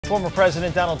Former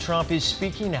President Donald Trump is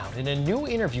speaking out in a new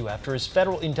interview after his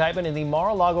federal indictment in the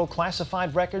Mar-a-Lago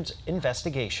classified records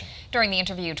investigation. During the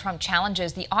interview, Trump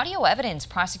challenges the audio evidence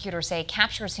prosecutors say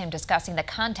captures him discussing the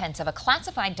contents of a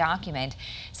classified document,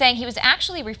 saying he was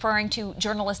actually referring to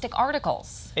journalistic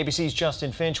articles. ABC's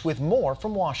Justin Finch with more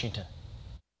from Washington.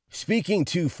 Speaking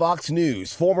to Fox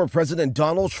News, former President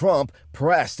Donald Trump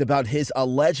pressed about his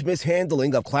alleged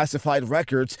mishandling of classified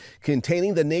records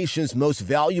containing the nation's most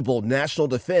valuable national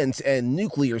defense and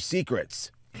nuclear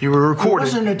secrets. You were recording.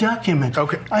 It wasn't a document.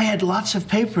 Okay. I had lots of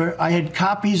paper. I had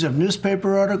copies of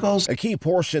newspaper articles. A key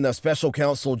portion of special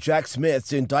counsel Jack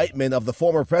Smith's indictment of the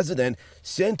former president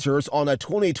centers on a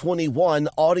 2021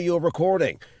 audio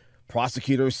recording.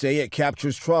 Prosecutors say it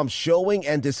captures Trump showing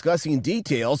and discussing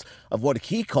details of what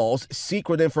he calls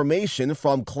secret information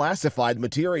from classified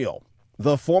material.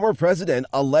 The former president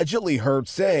allegedly heard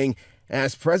saying,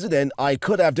 "As president, I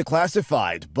could have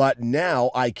declassified, but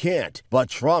now I can't." But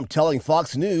Trump telling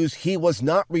Fox News he was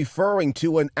not referring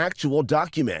to an actual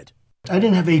document. I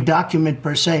didn't have a document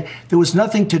per se. There was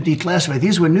nothing to declassify.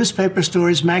 These were newspaper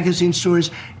stories, magazine stories,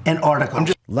 and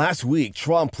articles. Last week,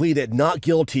 Trump pleaded not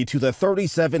guilty to the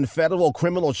 37 federal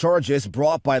criminal charges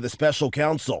brought by the special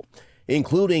counsel,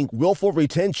 including willful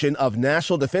retention of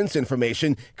national defense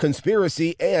information,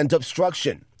 conspiracy, and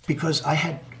obstruction. Because I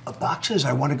had boxes.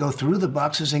 I want to go through the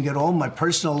boxes and get all my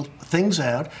personal things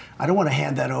out. I don't want to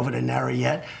hand that over to NARA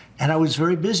yet. And I was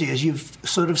very busy, as you've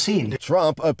sort of seen.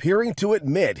 Trump appearing to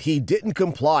admit he didn't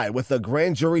comply with the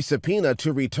grand jury subpoena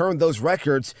to return those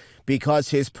records because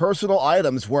his personal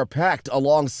items were packed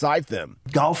alongside them.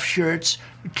 Golf shirts,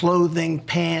 clothing,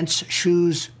 pants,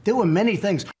 shoes. There were many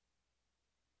things.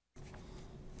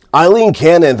 Eileen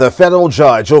Cannon, the federal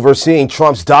judge overseeing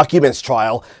Trump's documents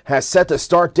trial, has set the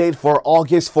start date for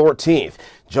August 14th.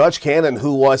 Judge Cannon,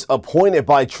 who was appointed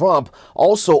by Trump,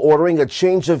 also ordering a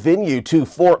change of venue to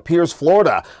Fort Pierce,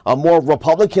 Florida, a more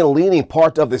Republican-leaning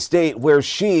part of the state where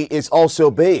she is also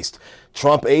based.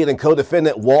 Trump aide and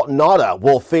co-defendant Walt Nauta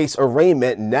will face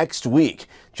arraignment next week.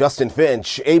 Justin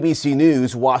Finch, ABC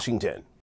News, Washington.